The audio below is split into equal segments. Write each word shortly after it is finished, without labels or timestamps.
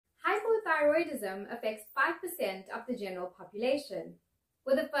hypothyroidism affects 5% of the general population,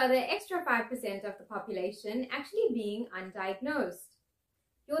 with a further extra 5% of the population actually being undiagnosed.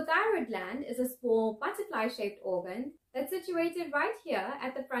 Your thyroid gland is a small butterfly-shaped organ that's situated right here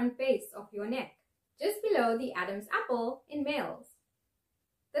at the front base of your neck, just below the Adam's apple in males.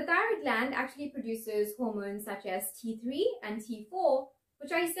 The thyroid gland actually produces hormones such as T3 and T4,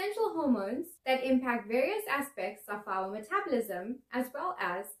 which are essential hormones that impact various aspects of our metabolism as well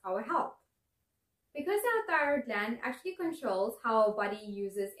as our health. Because our thyroid gland actually controls how our body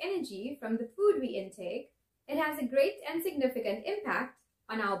uses energy from the food we intake, it has a great and significant impact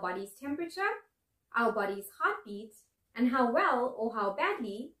on our body's temperature, our body's heartbeat, and how well or how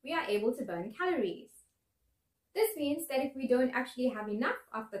badly we are able to burn calories. This means that if we don't actually have enough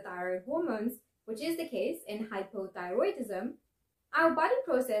of the thyroid hormones, which is the case in hypothyroidism, our body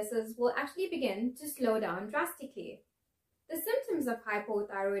processes will actually begin to slow down drastically. The symptoms of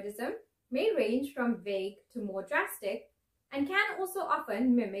hypothyroidism may range from vague to more drastic and can also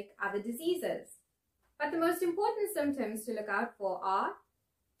often mimic other diseases. But the most important symptoms to look out for are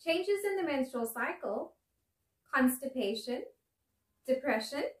changes in the menstrual cycle, constipation,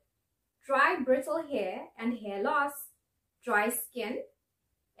 depression, dry brittle hair and hair loss, dry skin,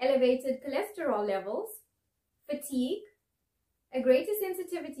 elevated cholesterol levels, fatigue, a greater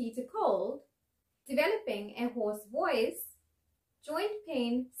sensitivity to cold, developing a hoarse voice, joint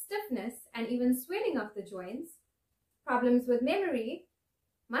pain, stiffness, and even swelling of the joints, problems with memory,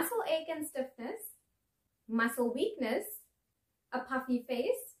 muscle ache and stiffness, muscle weakness, a puffy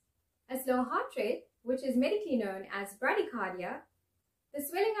face, a slow heart rate, which is medically known as bradycardia, the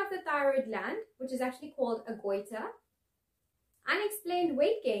swelling of the thyroid gland, which is actually called a goiter, unexplained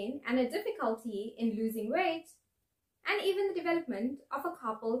weight gain and a difficulty in losing weight, and even the development of a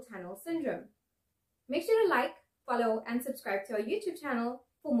carpal tunnel syndrome. Make sure to like, follow, and subscribe to our YouTube channel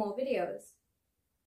for more videos.